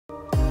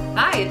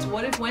Hi, it's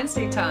What If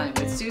Wednesday time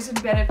with Susan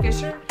Bennett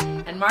Fisher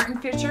and Martin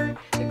Fisher,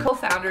 the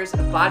co-founders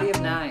of Body of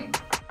Nine.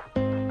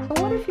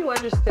 So what if you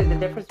understood the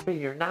difference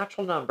between your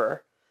natural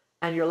number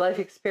and your life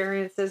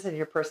experiences and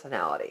your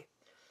personality?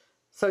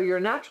 So your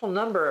natural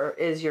number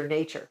is your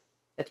nature.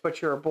 It's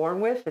what you were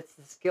born with. It's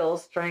the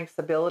skills, strengths,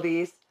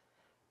 abilities,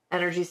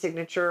 energy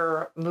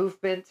signature,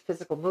 movement,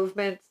 physical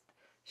movement,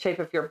 shape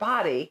of your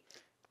body.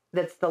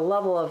 That's the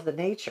level of the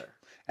nature.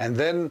 And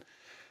then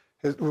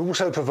it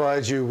also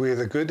provides you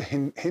with a good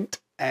hint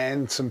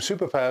and some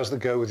superpowers that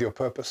go with your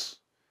purpose.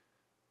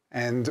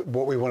 And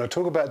what we want to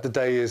talk about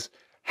today is,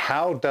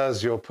 how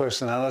does your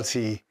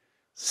personality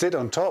sit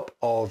on top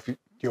of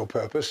your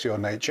purpose, your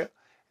nature?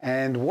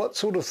 And what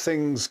sort of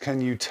things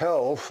can you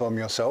tell from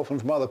yourself and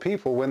from other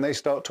people when they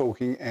start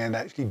talking and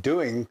actually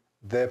doing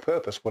their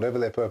purpose, whatever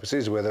their purpose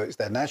is, whether it's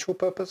their natural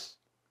purpose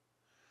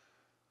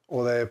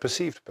or their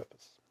perceived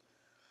purpose?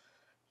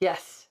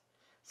 Yes.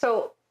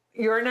 So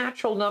your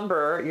natural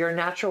number, your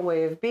natural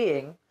way of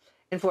being,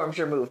 informs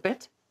your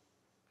movement.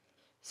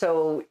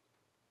 So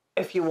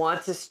if you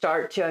want to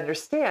start to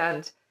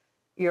understand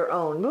your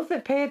own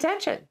movement, pay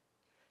attention.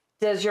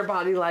 Does your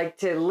body like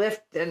to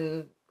lift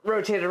and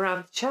rotate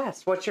around the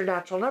chest? What's your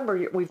natural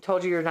number? We've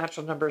told you your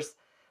natural number's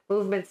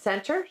movement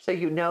center, so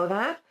you know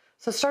that.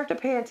 So start to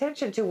pay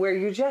attention to where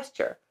you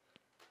gesture,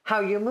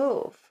 how you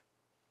move,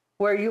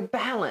 where you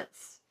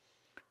balance.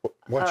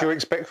 What you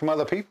expect from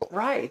other people.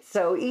 Right.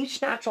 So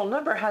each natural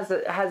number has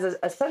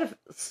a set of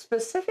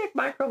specific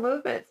micro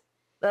movements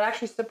that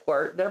actually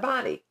support their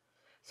body.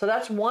 So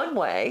that's one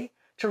way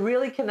to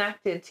really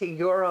connect into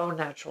your own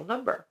natural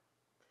number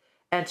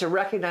and to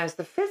recognize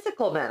the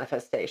physical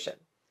manifestation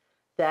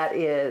that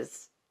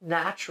is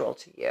natural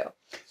to you.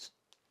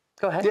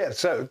 Go ahead. Yeah.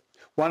 So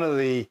one of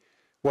the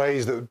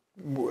ways that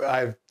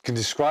I can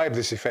describe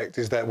this effect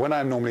is that when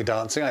I'm normally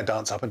dancing, I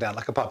dance up and down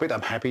like a puppet.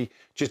 I'm happy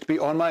just to be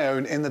on my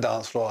own in the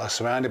dance floor,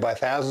 surrounded by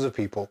thousands of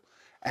people.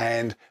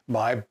 And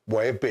my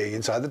way of being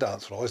inside the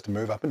dance floor is to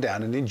move up and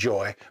down and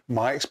enjoy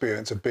my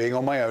experience of being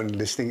on my own,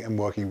 listening and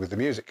working with the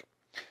music.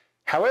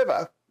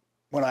 However,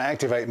 when I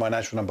activate my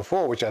natural number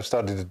 4, which I've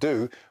started to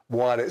do,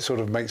 while it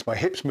sort of makes my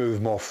hips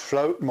move more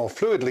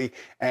fluidly,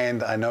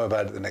 and I know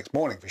about it the next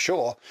morning for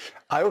sure,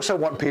 I also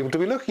want people to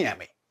be looking at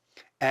me.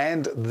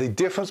 And the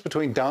difference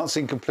between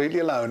dancing completely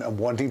alone and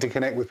wanting to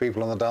connect with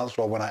people on the dance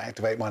floor when I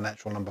activate my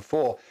natural number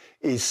 4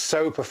 is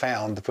so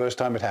profound. The first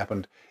time it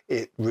happened,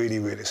 it really,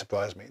 really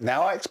surprised me.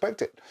 Now I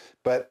expect it.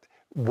 But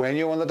when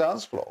you're on the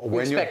dance floor,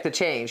 when you expect the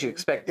change, you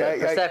expect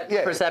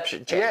the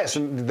perception change. Yes,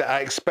 and I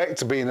expect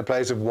to be in a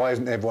place of, why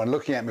isn't everyone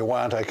looking at me?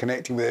 Why aren't I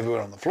connecting with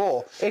everyone on the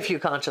floor? If you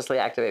consciously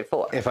activate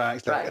 4. If I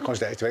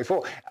consciously activate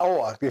 4.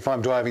 Or if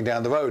I'm driving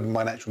down the road in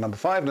my natural number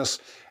 5-ness,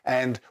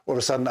 and all of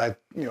a sudden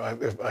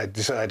if I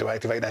decide to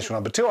activate natural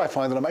number 2, I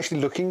find that I'm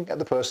actually looking at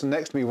the person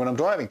next to me when I'm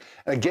driving.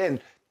 And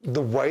again,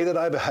 the way that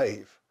I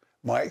behave,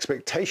 my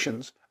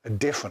expectations are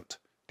different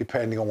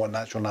depending on what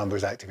natural number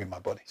is active in my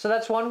body. So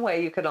that's one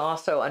way you can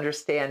also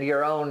understand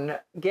your own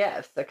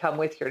gifts that come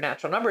with your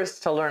natural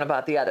numbers, to learn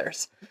about the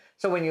others.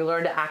 So when you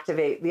learn to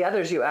activate the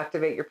others, you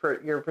activate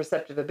your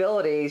perceptive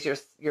abilities,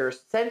 your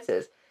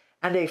senses,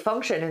 and they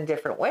function in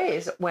different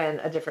ways when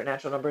a different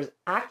natural number is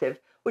active,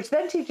 which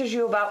then teaches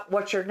you about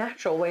what your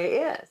natural way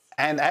is.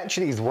 And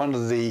actually, one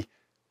of the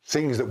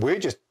things that we're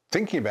just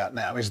thinking about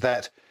now is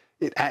that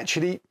it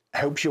actually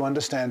helps you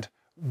understand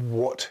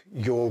what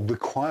your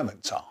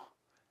requirements are.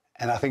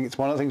 And I think it's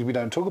one of the things we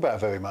don't talk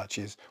about very much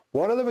is,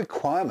 what are the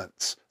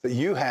requirements that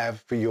you have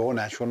for your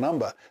natural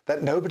number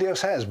that nobody else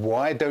has?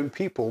 Why don't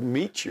people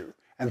meet you?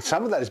 And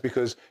some of that is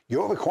because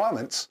your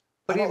requirements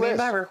What do you mean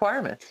by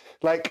requirements?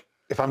 Like,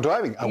 if I'm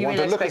driving, I want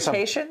to look at some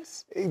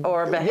expectations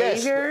or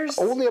behaviors? Yes,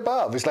 all the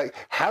above. It's like,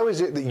 how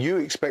is it that you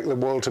expect the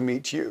world to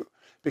meet you?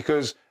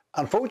 Because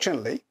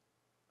unfortunately,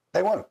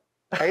 they won't.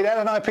 8 out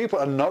of 9 people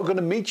are not going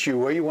to meet you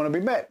where you want to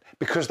be met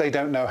because they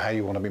don't know how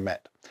you want to be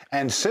met.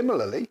 And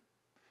similarly,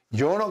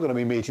 you're not going to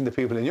be meeting the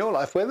people in your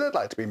life where they'd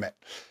like to be met.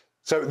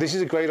 So this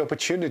is a great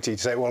opportunity to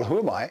say, well, who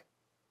am I?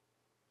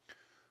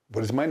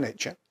 What is my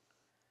nature?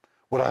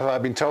 What have I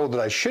been told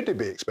that I should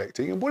be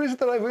expecting? And what is it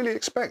that I really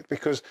expect?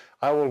 Because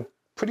I will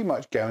pretty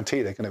much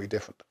guarantee they're going to be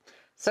different.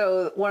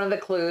 So one of the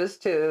clues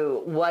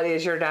to what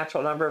is your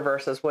natural number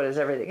versus what is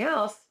everything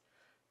else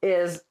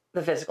is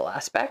the physical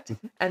aspect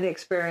and the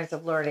experience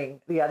of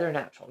learning the other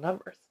natural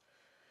numbers.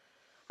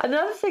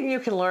 Another thing you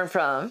can learn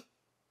from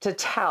to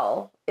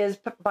tell is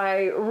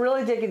by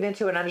really digging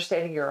into and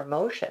understanding your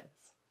emotions.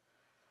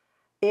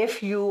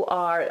 If you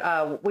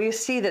are, we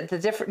see that the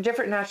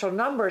different natural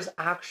numbers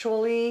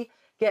actually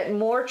get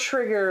more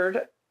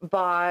triggered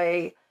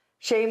by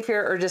shame,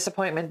 fear, or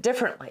disappointment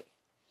differently.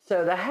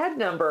 So the head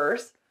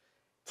numbers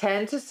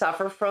tend to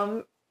suffer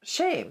from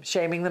shame,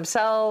 shaming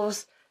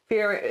themselves,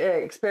 fear,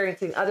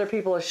 experiencing other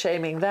people as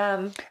shaming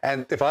them.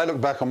 And if I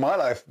look back on my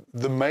life,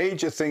 the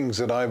major things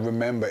that I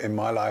remember in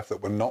my life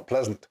that were not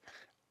pleasant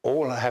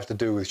all have to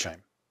do with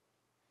shame.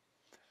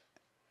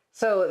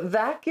 So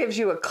that gives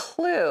you a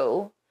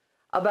clue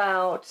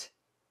about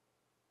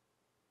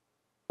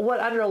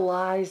what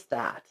underlies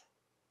that.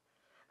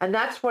 And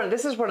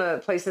this is one of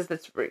the places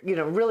that's,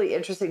 really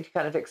interesting to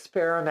kind of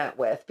experiment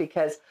with,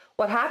 because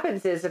what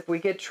happens is if we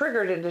get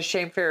triggered into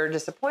shame, fear, or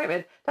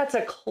disappointment, that's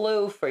a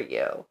clue for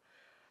you.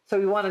 So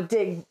we want to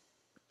dig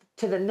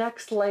to the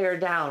next layer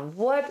down.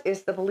 What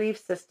is the belief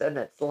system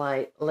that's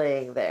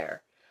laying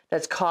there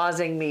that's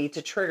causing me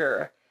to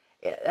trigger,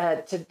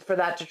 for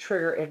that to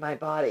trigger in my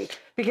body?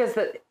 Because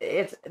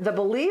it's the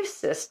belief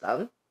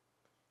system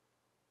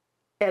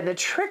and the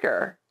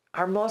trigger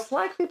are most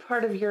likely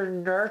part of your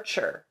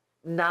nurture,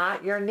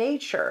 not your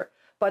nature.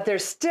 But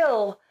there's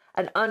still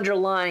an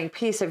underlying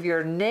piece of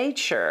your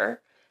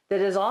nature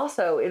that is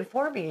also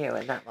informing you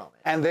in that moment.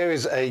 And there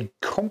is a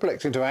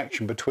complex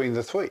interaction between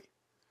the three.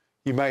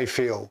 You may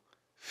feel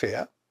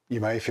fear, you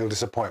may feel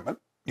disappointment,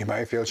 you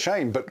may feel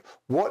shame, but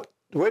where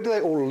do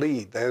they all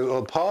lead? There's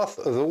a path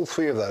of all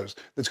three of those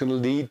that's going to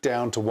lead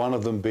down to one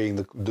of them being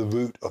the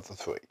root of the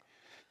three.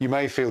 You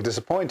may feel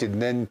disappointed,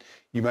 and then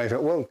you may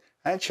feel, well,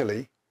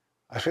 actually,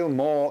 I feel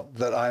more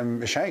that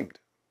I'm ashamed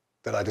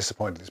that I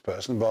disappointed this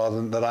person rather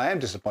than that I am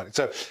disappointed.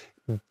 So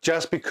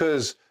just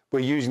because we're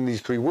using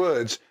these three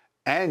words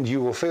and you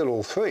will feel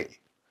all three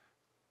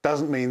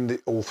doesn't mean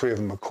that all three of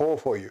them are core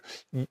for you.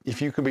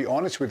 If you can be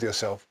honest with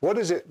yourself, what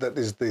is it that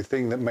is the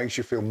thing that makes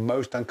you feel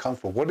most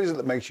uncomfortable? What is it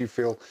that makes you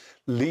feel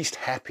least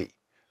happy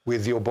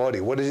with your body?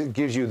 What is it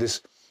gives you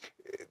this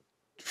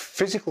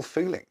physical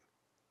feeling?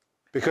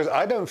 Because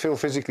I don't feel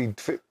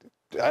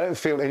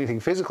anything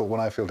physical when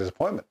I feel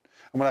disappointment.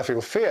 And when I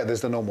feel fear, there's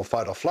the normal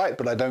fight or flight,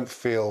 but I don't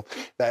feel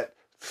that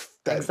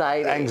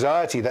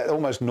anxiety, that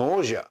almost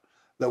nausea,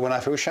 that when I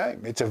feel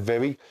shame. It's a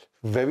very,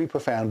 very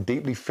profound,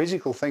 deeply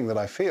physical thing that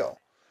I feel.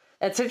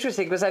 It's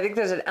interesting because I think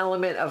there's an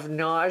element of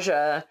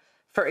nausea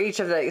for each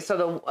of the, so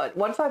the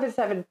 1, 5, and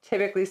 7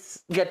 typically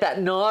get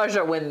that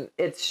nausea when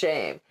it's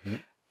shame.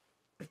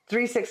 Mm-hmm.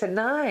 3, 6, and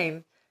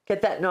 9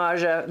 get that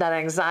nausea, that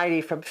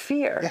anxiety from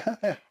fear.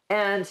 Yeah.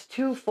 And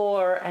 2,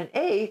 4, and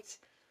 8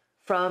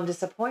 from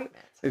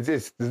disappointment.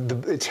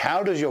 It's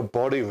how does your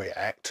body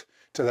react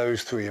to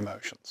those three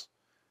emotions?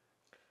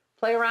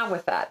 Play around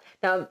with that.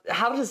 Now,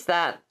 how does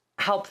that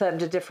help them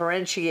to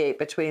differentiate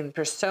between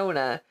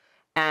persona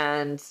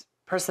and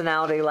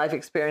personality, life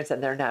experience,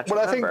 and their natural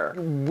number?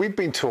 Well, I think we've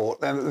been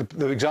taught, and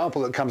the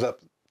example that comes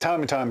up time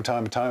and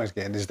time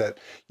again is that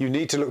you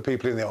need to look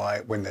people in the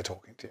eye when they're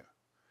talking to you.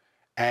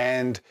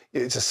 And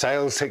it's a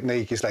sales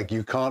technique. It's like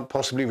you can't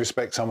possibly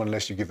respect someone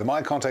unless you give them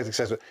eye contact,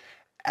 etc.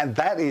 And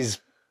that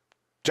is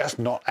just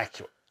not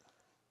accurate.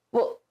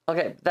 Well,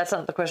 okay, that's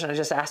not the question I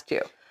just asked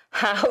you.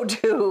 How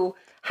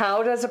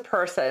does a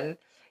person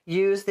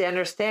use the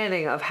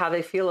understanding of how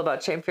they feel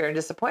about shame, fear, and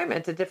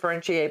disappointment to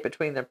differentiate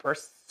between their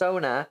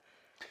persona,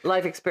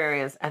 life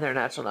experience, and their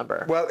natural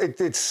number? Well,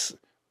 it's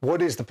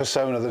what is the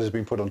persona that has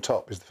been put on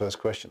top is the first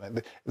question.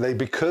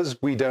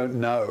 Because we don't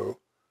know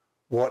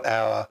what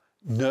our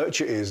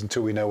nurture is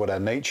until we know what our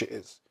nature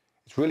is,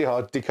 it's really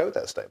hard to decode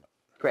that statement.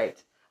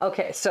 Great.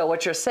 Okay, so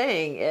what you're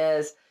saying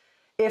is,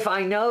 if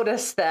I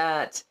notice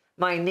that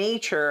my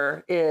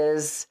nature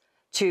is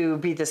to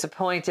be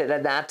disappointed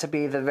and that to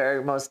be the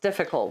very most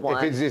difficult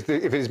one. If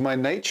it is my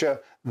nature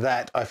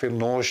that I feel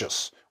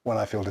nauseous when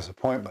I feel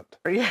disappointment,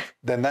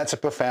 then that's a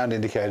profound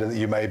indicator that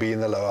you may be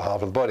in the lower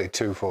half of the body,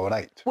 2, 4, and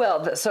 8.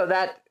 Well, so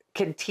that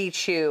can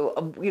teach you,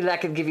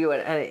 that can give you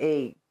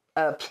a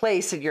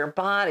place in your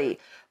body.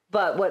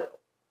 But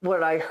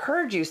what I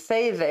heard you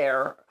say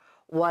there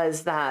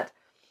was that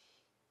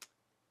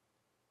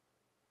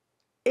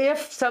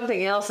if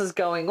something else is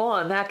going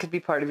on, that could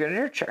be part of your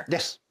nurture.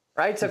 Yes.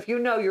 Right? So if you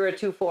know you're a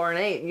 2, 4, and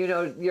 8, you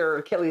know your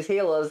Achilles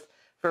heel is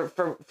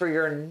for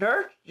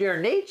your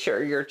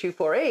nature, your 2,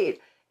 4,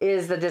 8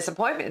 is the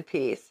disappointment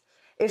piece.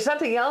 If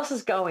something else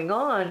is going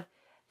on,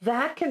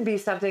 that can be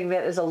something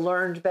that is a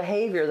learned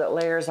behavior that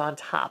layers on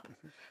top.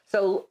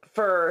 So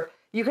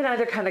you can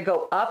either kind of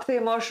go up the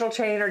emotional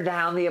chain or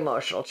down the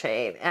emotional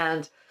chain.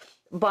 And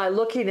by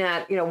looking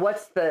at,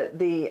 what's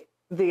the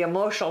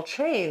emotional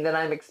chain that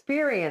I'm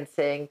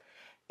experiencing,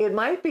 it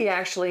might be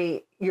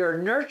actually your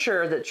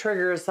nurture that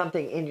triggers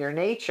something in your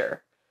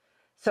nature.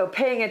 So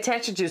paying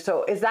attention to,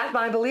 so is that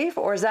my belief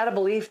or is that a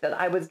belief that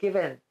I was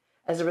given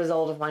as a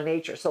result of my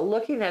nature? So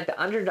looking at the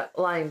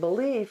underlying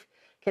belief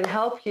can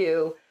help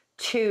you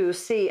to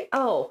see,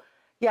 oh,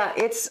 yeah,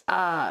 it's,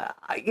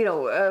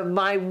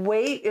 my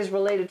weight is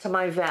related to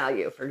my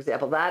value, for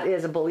example. That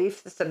is a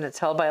belief system that's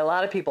held by a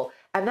lot of people.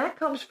 And that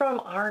comes from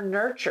our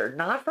nurture,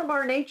 not from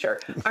our nature.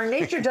 Our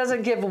nature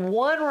doesn't give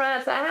one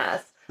rat's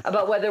ass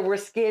about whether we're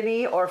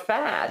skinny or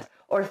fat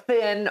or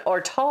thin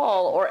or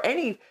tall or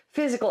any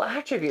physical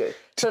attribute.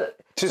 To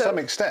some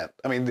extent.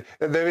 I mean,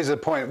 there is a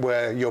point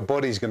where your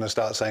body's going to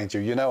start saying to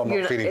you, I'm not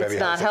feeling very healthy. It's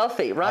not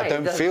healthy, right? I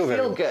don't feel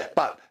very good.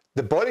 But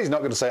the body's not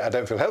going to say, I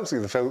don't feel healthy.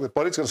 The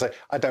body's going to say,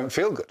 I don't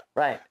feel good.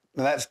 Right.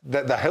 And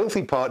the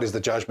healthy part is the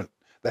judgment.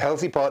 The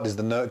healthy part is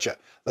the nurture.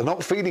 The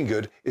not feeling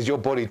good is your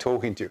body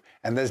talking to you.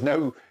 And there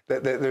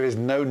is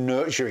no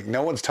nurturing.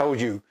 No one's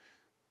told you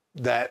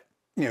that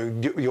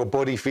your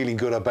body feeling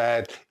good or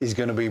bad is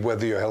going to be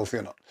whether you're healthy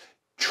or not.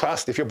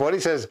 Trust. If your body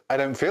says, I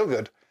don't feel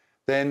good,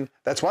 then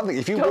that's one thing.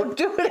 If you Don't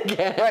do it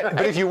again. right,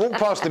 but if you walk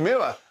past the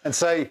mirror and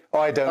say, "Oh,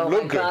 I don't Oh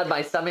look my good," God,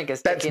 my stomach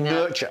is that's sticking out.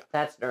 nurture.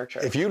 That's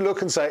nurture. If you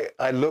look and say,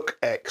 "I look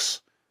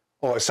X,"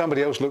 or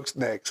somebody else looks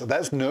X,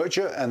 that's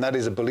nurture, and that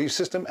is a belief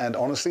system. And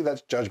honestly,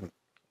 that's judgment.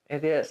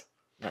 It is.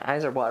 My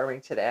eyes are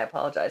watering today. I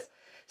apologize.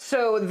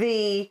 So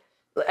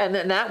and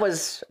then that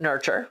was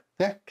nurture.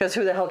 Yeah. Because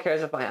who the hell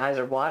cares if my eyes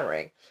are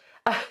watering?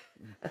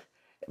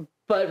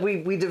 But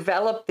we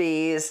develop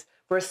these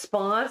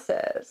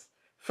responses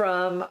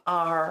from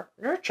our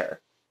nurture.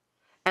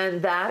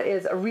 And that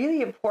is a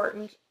really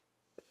important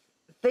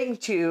thing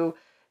to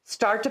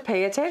start to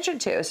pay attention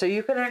to. So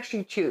you can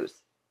actually choose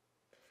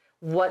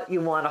what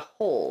you want to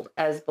hold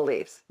as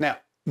beliefs. Now,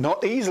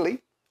 not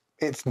easily.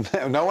 It's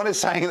no one is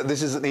saying that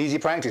this is an easy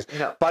practice,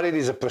 No. but it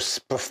is a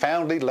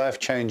profoundly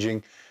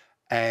life-changing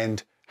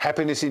and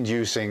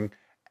happiness-inducing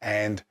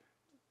and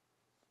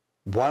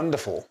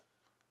wonderful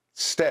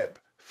step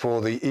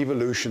for the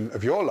evolution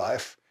of your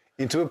life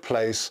into a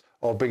place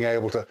of being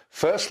able to,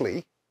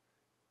 firstly,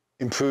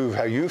 improve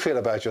how you feel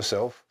about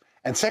yourself,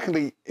 and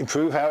secondly,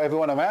 improve how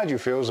everyone around you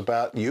feels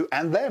about you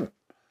and them.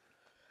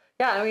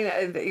 Yeah,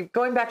 I mean,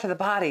 going back to the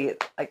body,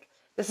 like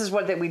this is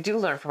what we do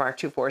learn from our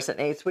 2, 4s, and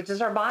 8s, which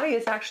is our body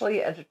is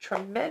actually a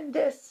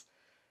tremendous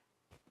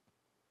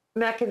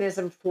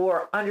mechanism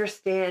for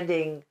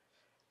understanding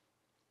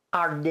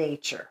our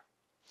nature.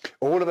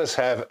 All of us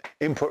have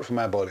input from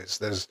our bodies.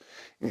 There's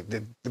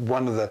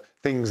one of the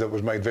things that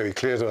was made very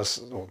clear to us,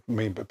 or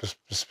me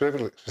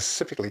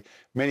specifically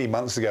many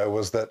months ago,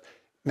 was that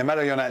no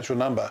matter your natural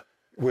number,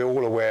 we're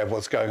all aware of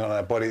what's going on in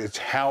our body. It's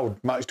how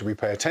much do we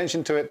pay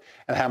attention to it,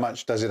 and how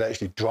much does it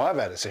actually drive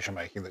our decision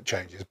making that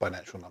changes by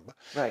natural number.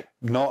 Right.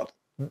 Not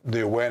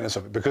the awareness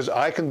of it, because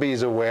I can be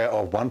as aware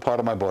of one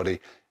part of my body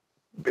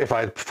if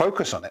I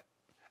focus on it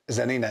as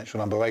any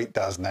natural number 8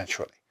 does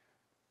naturally.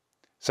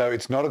 So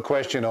it's not a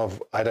question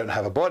of I don't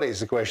have a body.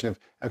 It's a question of,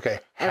 okay,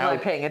 Am I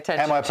paying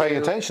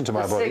attention to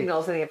my the body?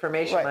 signals and the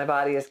information Right. my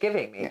body is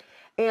giving me?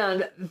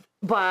 And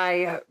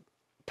by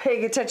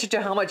paying attention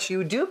to how much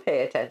you do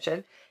pay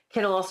attention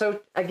can also,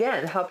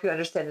 again, help you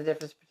understand the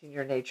difference between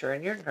your nature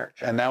and your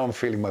nurture. And now I'm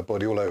feeling my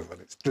body all over,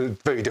 and it's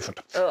very different.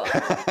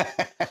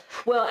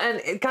 Well,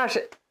 and gosh,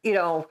 you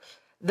know,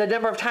 the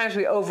number of times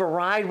we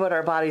override what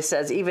our body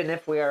says, even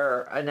if we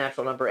are a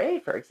natural number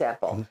 8, for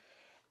example, Mm-hmm.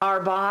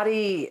 our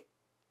body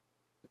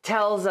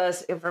tells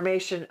us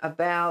information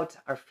about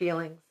our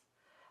feelings,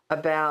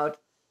 about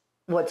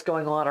what's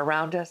going on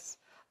around us,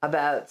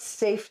 about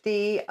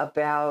safety,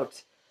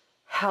 about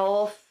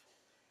health.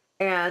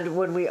 And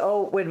when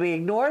we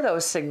ignore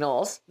those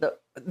signals,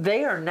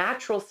 they are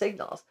natural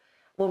signals.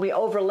 When we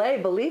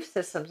overlay belief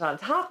systems on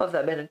top of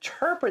them and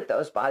interpret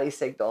those body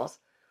signals,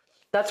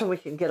 that's when we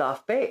can get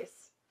off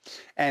base.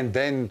 And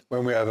then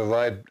when we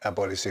override our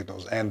body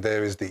signals, and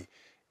there is the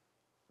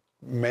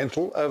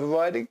mental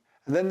overriding,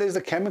 and then there's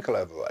the chemical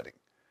overriding.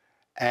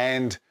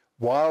 And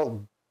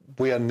while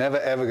we are never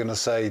ever going to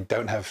say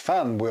don't have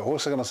fun, we're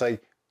also going to say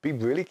be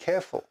really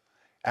careful.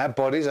 Our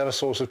bodies are a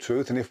source of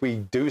truth, and if we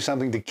do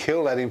something to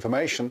kill that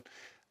information,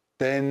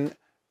 then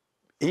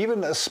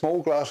even a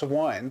small glass of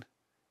wine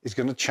is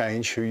going to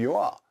change who you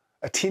are.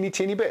 A teeny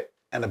bit,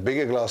 and a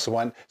bigger glass of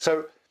wine.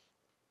 So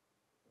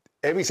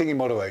everything in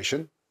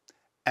moderation,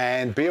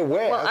 and be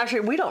aware. Well,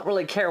 actually, we don't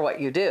really care what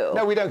you do.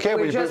 No, we don't care.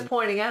 We're just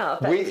pointing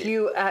out that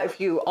if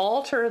you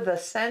alter the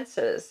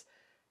sensors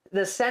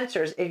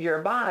in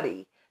your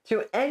body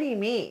through any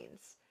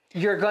means,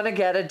 you're going to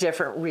get a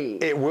different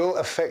read. It will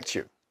affect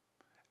you,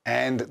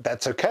 and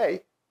that's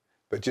okay.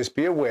 But just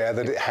be aware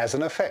that it has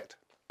an effect.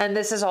 And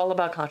this is all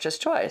about conscious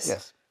choice.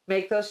 Yes.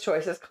 Make those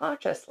choices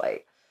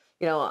consciously.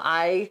 You know,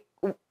 I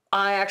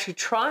actually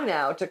try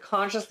now to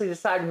consciously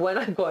decide when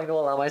I'm going to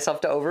allow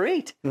myself to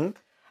overeat. Mm-hmm.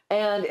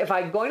 And if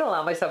I'm going to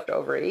allow myself to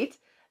overeat,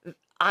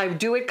 I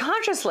do it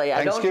consciously.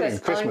 I don't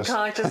just Christmas.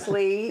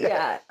 unconsciously.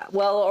 Yeah.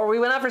 Well, or we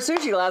went out for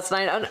sushi last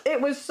night, and it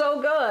was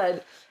so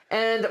good.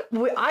 And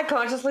I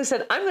consciously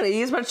said, I'm going to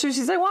eat as much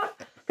sushi as I want,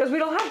 because we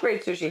don't have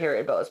great sushi here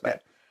in Bozeman. Yeah.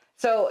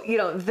 So, you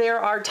know, there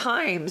are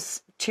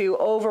times to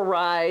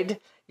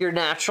override your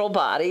natural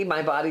body.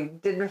 My body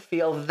didn't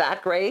feel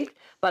that great,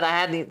 but I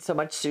hadn't eaten so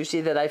much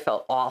sushi that I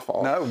felt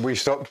awful. No, we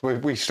stopped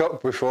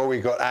before we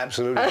got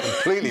absolutely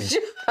completely.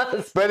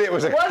 But it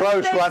was a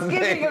close one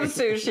thing. Of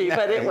sushi, no,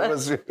 but it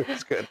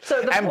was good.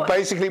 So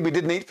basically, we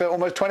didn't eat for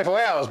almost 24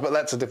 hours, but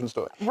that's a different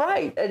story.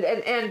 Right,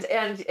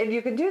 and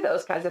you can do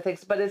those kinds of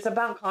things, but it's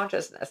about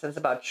consciousness. It's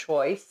about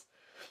choice.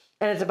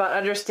 And it's about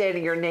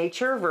understanding your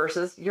nature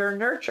versus your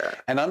nurture.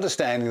 And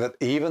understanding that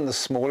even the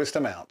smallest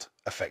amount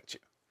affects you.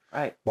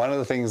 Right. One of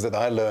the things that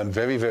I learned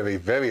very, very,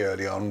 very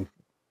early on,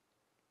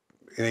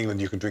 in England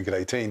you can drink at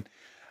 18,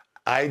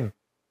 I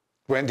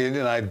went in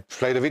and I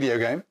played a video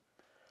game.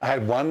 I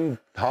had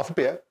half a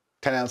beer,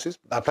 10 ounces.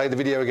 I played the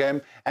video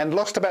game and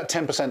lost about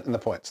 10% in the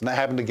points. And that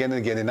happened again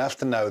and again, enough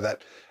to know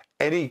that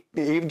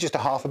even just a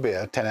half a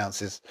beer, 10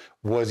 ounces,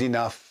 was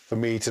enough for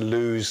me to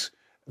lose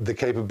the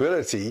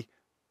capability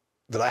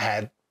that I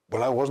had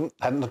when I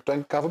hadn't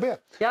drank half a beer.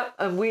 Yep,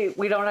 and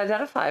we don't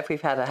identify if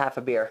we've had a half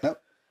a beer. Nope.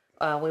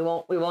 We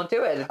won't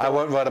do it. I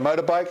won't ride a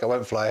motorbike. I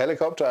won't fly a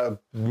helicopter.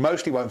 I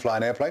mostly won't fly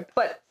an airplane.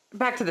 But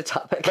back to the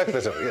topic. Back to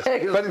the topic,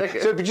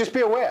 yes. But just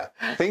be aware.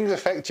 Things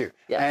affect you.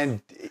 Yes.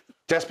 And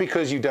just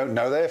because you don't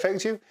know they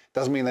affect you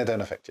doesn't mean they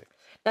don't affect you.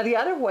 Now, the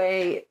other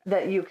way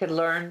that you can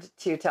learn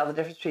to tell the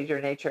difference between your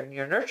nature and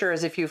your nurture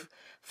is if you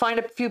find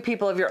a few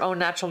people of your own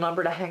natural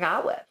number to hang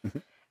out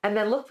with, and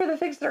then look for the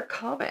things that are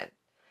common.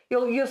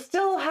 You'll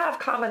still have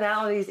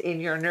commonalities in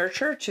your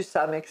nurture to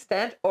some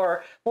extent,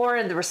 or more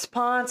in the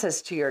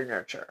responses to your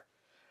nurture.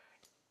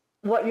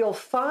 What you'll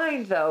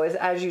find, though, is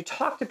as you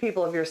talk to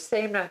people of your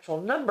same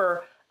natural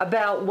number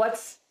about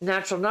what's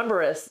natural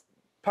number is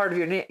part of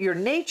your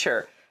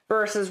nature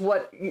versus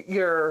what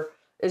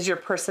is your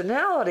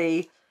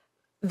personality,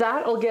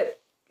 it'll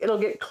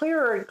get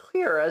clearer and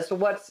clearer as to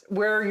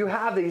where you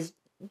have these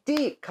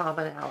deep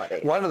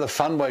commonalities. One of the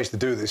fun ways to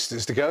do this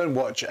is to go and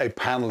watch a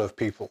panel of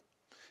people.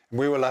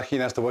 We were lucky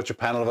enough to watch a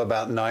panel of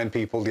about 9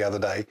 people the other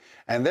day,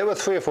 and there were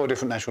 3 or 4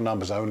 different natural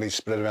numbers only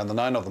split around the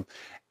 9 of them.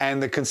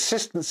 And the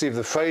consistency of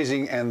the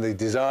phrasing and the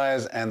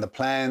desires and the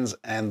plans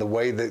and the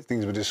way that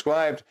things were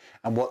described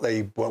and what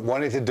they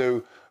wanted to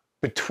do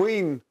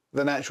between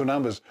the natural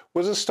numbers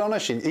was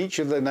astonishing. Each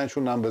of the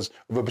natural numbers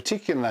of a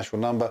particular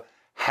natural number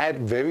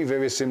had very,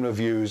 very similar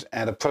views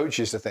and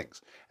approaches to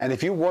things. And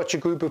if you watch a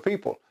group of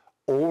people,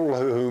 all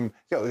of whom,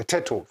 the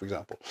TED Talk, for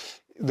example,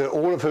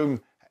 all of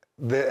whom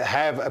that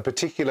have a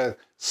particular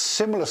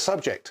similar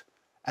subject,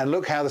 and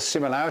look how the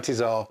similarities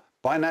are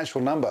by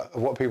natural number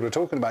of what people are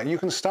talking about, you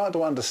can start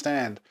to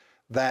understand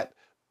that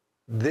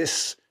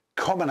this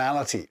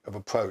commonality of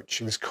approach,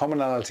 this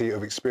commonality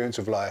of experience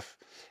of life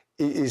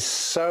is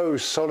so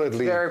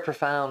solidly very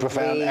profound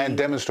and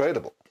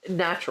demonstrable.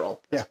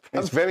 Natural. Yeah,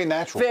 it's very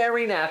natural.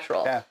 Very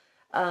natural.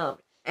 Yeah.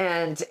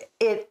 And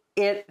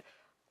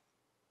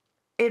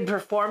in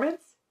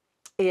performance,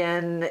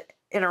 in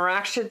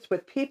interactions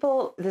with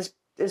people, this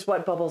is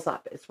what bubbles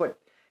up. It's what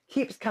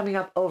keeps coming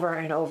up over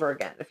and over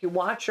again. If you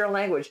watch your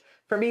language,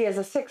 for me as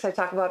a 6, I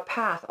talk about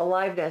path,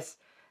 aliveness,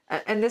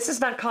 and this is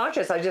not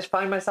conscious. I just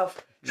find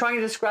myself trying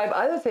to describe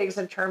other things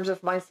in terms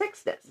of my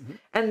 6ness.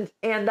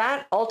 And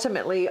that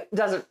ultimately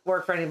doesn't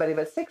work for anybody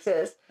but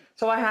 6s.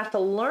 So I have to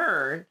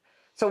learn.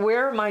 So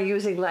where am I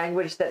using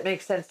language that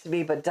makes sense to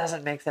me but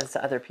doesn't make sense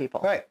to other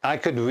people? Right. I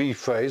could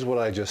rephrase what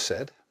I just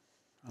said,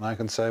 and I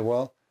can say,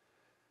 well,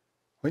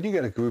 when you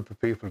get a group of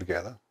people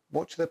together,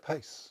 watch their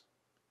pace.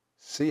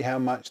 See how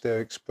much they're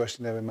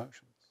expressing their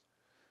emotions.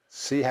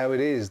 See how it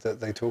is that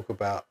they talk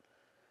about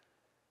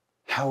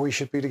how we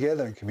should be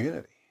together in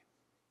community.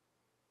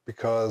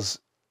 Because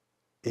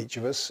each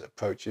of us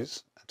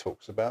approaches and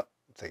talks about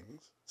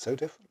things so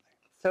differently.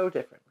 So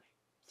differently.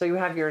 So you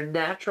have your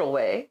natural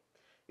way,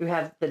 you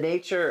have the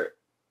nature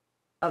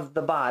of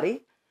the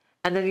body,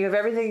 and then you have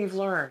everything you've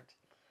learned.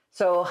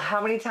 So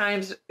how many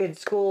times in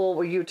school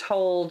were you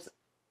told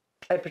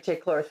a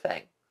particular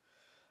thing?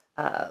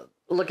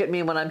 Look at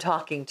me when I'm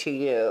talking to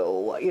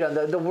you. You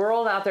know, the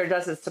world out there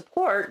doesn't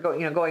support,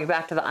 going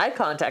back to the eye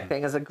contact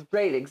thing is a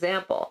great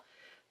example.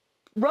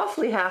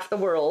 Roughly half the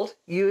world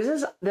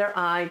uses their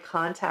eye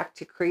contact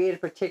to create a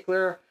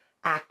particular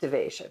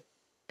activation.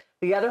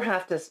 The other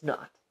half does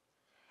not.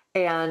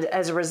 And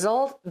as a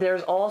result,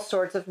 there's all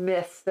sorts of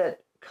myths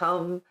that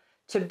come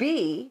to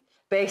be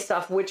based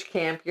off which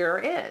camp you're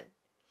in.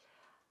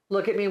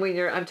 Look at me when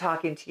I'm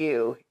talking to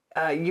you.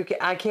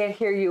 I can't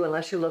hear you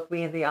unless you look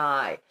me in the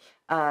eye.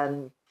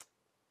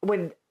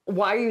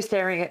 Why are you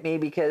staring at me?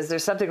 Because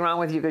there's something wrong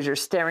with you because you're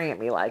staring at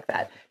me like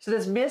that. So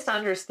this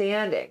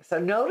misunderstanding. So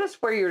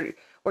notice where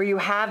you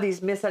have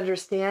these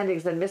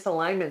misunderstandings and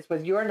misalignments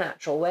with your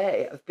natural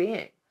way of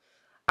being.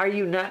 Are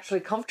you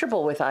naturally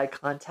comfortable with eye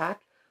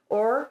contact,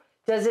 or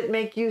does it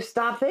make you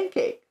stop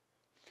thinking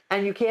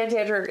and you can't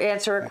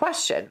answer a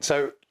question?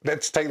 So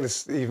let's take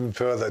this even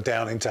further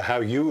down into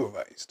how you were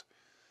raised.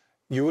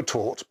 You were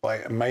taught by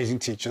amazing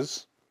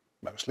teachers,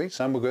 mostly.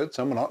 Some were good,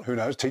 some were not. Who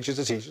knows? Teachers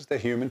are teachers. They're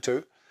human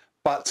too.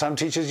 But some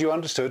teachers you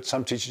understood,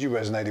 some teachers you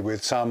resonated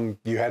with, some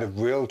you had a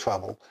real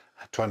trouble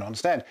trying to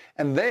understand.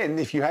 And then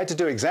if you had to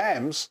do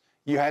exams,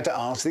 you had to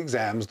answer the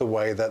exams the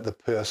way that the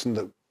person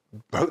that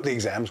wrote the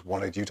exams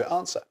wanted you to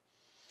answer.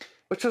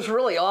 Which was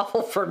really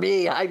awful for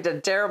me. I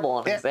did terrible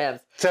on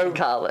exams in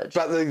college.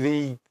 But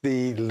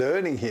the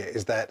learning here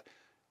is that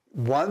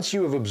once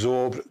you have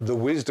absorbed the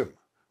wisdom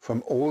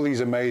from all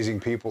these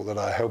amazing people that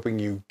are helping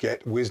you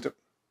get wisdom,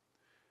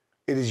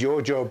 it is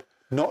your job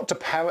not to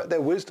parrot their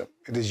wisdom.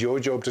 It is your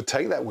job to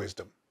take that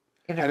wisdom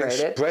and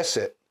express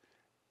it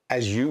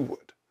as you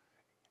would.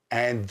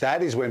 And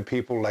that is when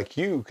people like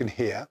you can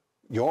hear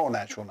your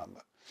natural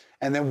number.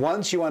 And then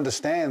once you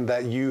understand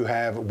that you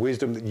have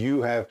wisdom that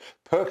you have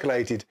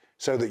percolated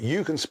so that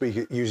you can speak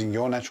it using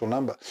your natural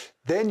number,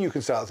 then you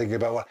can start thinking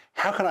about, well,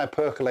 how can I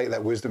percolate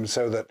that wisdom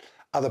so that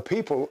other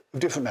people of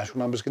different natural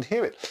numbers can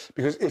hear it?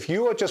 Because if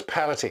you are just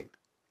parroting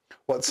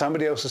what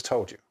somebody else has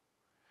told you,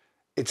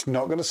 it's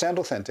not going to sound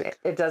authentic.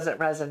 It doesn't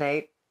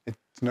resonate. It's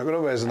not going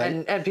to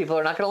resonate. And people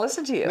are not going to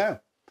listen to you. No.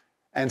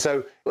 And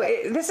so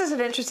this is an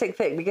interesting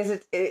thing because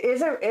it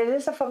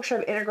is a function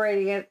of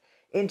integrating it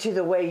into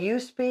the way you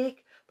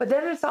speak, But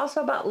then it's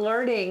also about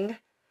learning,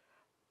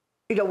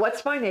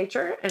 what's my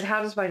nature and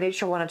how does my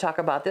nature want to talk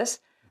about this?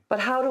 But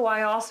how do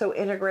I also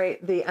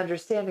integrate the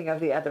understanding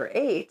of the other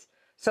 8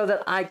 so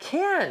that I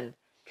can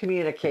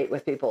communicate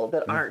with people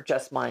that aren't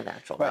just my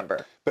natural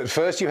number? But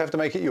first you have to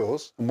make it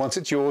yours. And once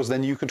it's yours,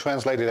 then you can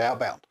translate it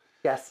outbound.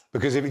 Yes.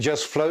 Because if it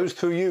just flows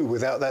through you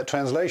without that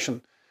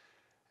translation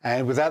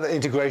and without that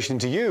integration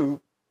into you,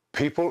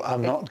 people are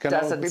not going to...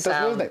 It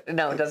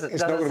doesn't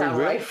sound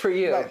right for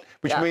you. Right.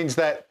 Which means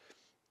that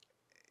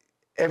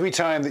every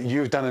time that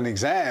you've done an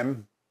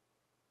exam,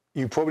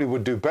 you probably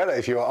would do better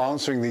if you were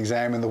answering the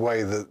exam in the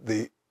way that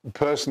the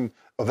person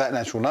of that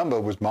natural number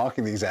was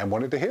marking the exam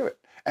wanted to hear it.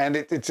 And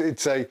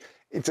it's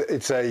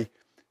a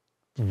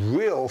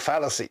real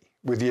fallacy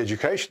with the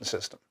education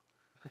system.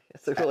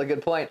 It's a really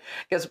good point.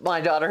 Because my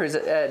daughter, who's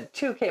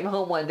 2, came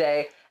home one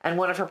day, and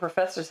one of her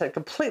professors had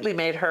completely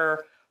made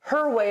her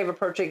way of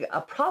approaching a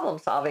problem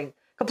solving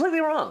completely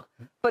wrong.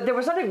 But there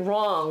was nothing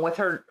wrong with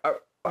her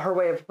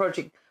way of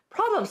approaching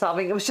problem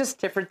solving. It was just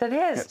different than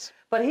his. Yes.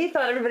 But he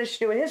thought everybody should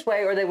do it his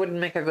way or they wouldn't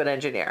make a good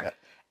engineer. Yeah.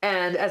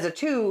 And as a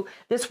 2,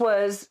 this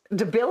was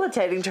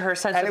debilitating to her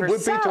sense of herself. And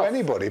it would be to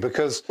anybody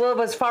because... Well, it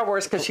was far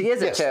worse because she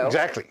is a 2.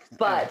 Exactly.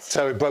 But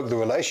so it broke the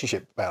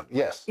relationship about,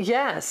 yes.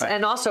 Yes, right.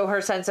 And also her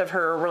sense of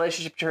her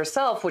relationship to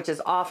herself, which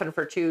is often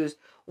for 2s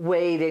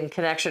weighed in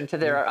connection to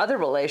their other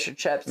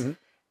relationships. Mm-hmm.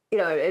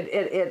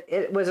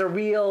 It was a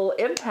real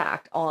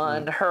impact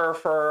on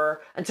her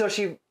until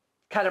she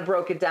kind of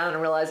broke it down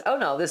and realized, oh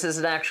no, this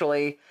isn't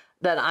actually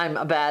that I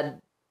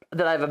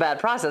have a bad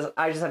process.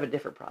 I just have a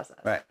different process.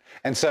 Right.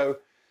 And so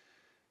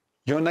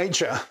your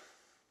nature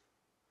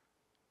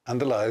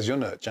underlies your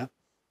nurture.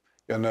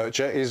 Your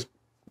nurture is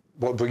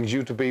what brings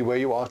you to be where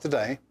you are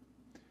today.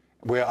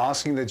 We're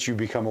asking that you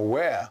become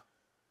aware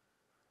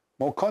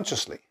more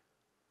consciously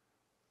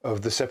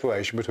of the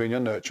separation between your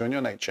nurture and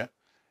your nature.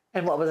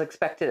 And what was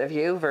expected of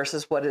you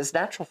versus what is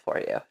natural for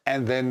you.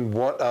 And then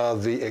what are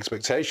the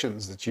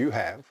expectations that you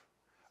have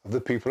of the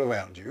people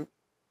around you,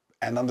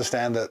 and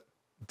understand that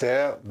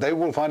they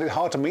will find it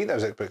hard to meet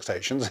those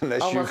expectations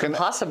unless almost you can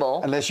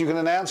impossible. Unless you can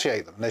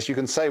enunciate them, unless you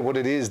can say what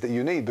it is that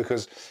you need,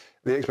 because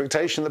the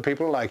expectation that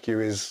people like you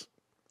is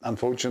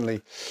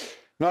unfortunately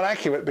not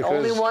accurate,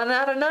 because only 1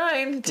 out of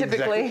 9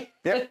 typically.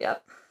 Exactly. Yep.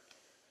 Yep.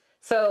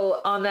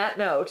 So on that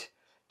note,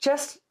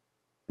 just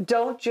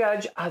don't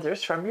judge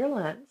others from your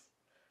lens.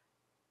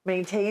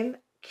 Maintain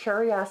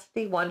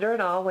curiosity, wonder,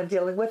 and awe when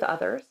dealing with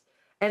others,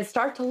 and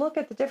start to look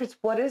at the difference.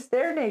 What is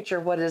their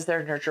nature? What is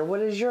their nurture? What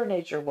is your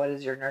nature? What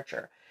is your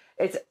nurture?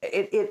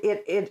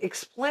 It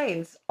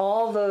explains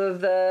all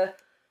the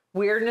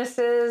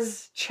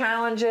weirdnesses,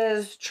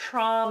 challenges,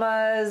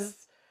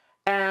 traumas,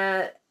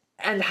 and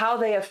how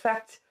they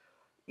affect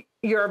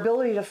your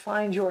ability to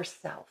find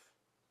yourself.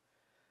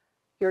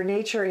 Your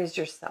nature is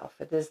yourself.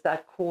 It is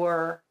that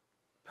core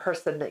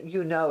person that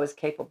is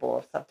capable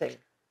of something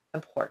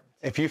important.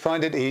 If you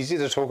find it easy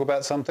to talk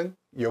about something,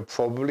 you're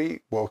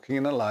probably working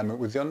in alignment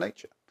with your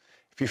nature.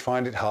 If you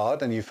find it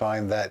hard and you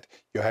find that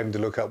you're having to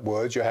look up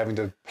words, you're having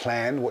to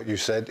plan what you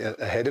said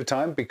ahead of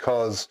time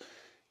because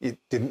it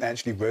didn't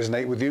actually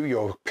resonate with you,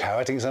 you're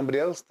parroting somebody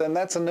else, then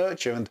that's a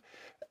nurture, and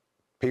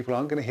people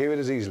aren't going to hear it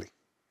as easily.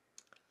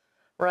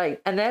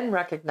 Right. And then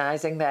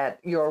recognizing that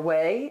your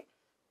way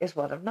is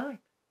 1 of 9.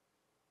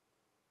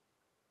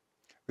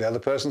 The other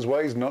person's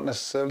way is not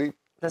necessarily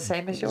the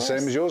same as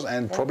yours.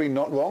 And probably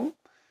not wrong,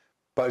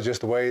 but just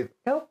the way it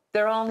Nope,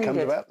 they're all needed.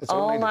 comes about. It's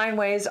all needed. 9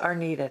 ways are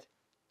needed.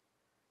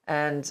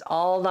 And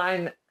all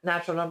 9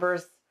 natural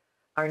numbers,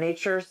 our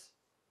natures,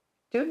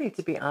 do need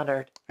to be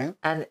honored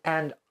and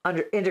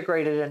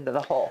integrated into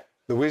the whole.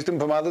 The wisdom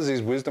from others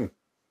is wisdom.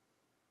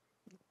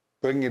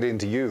 Bringing it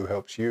into you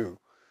helps you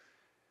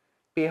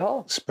be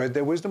whole. Spread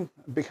their wisdom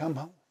and become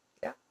whole.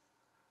 Yeah.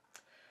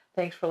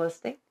 Thanks for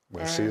listening.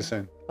 We'll see you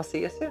soon. We'll see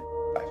you soon.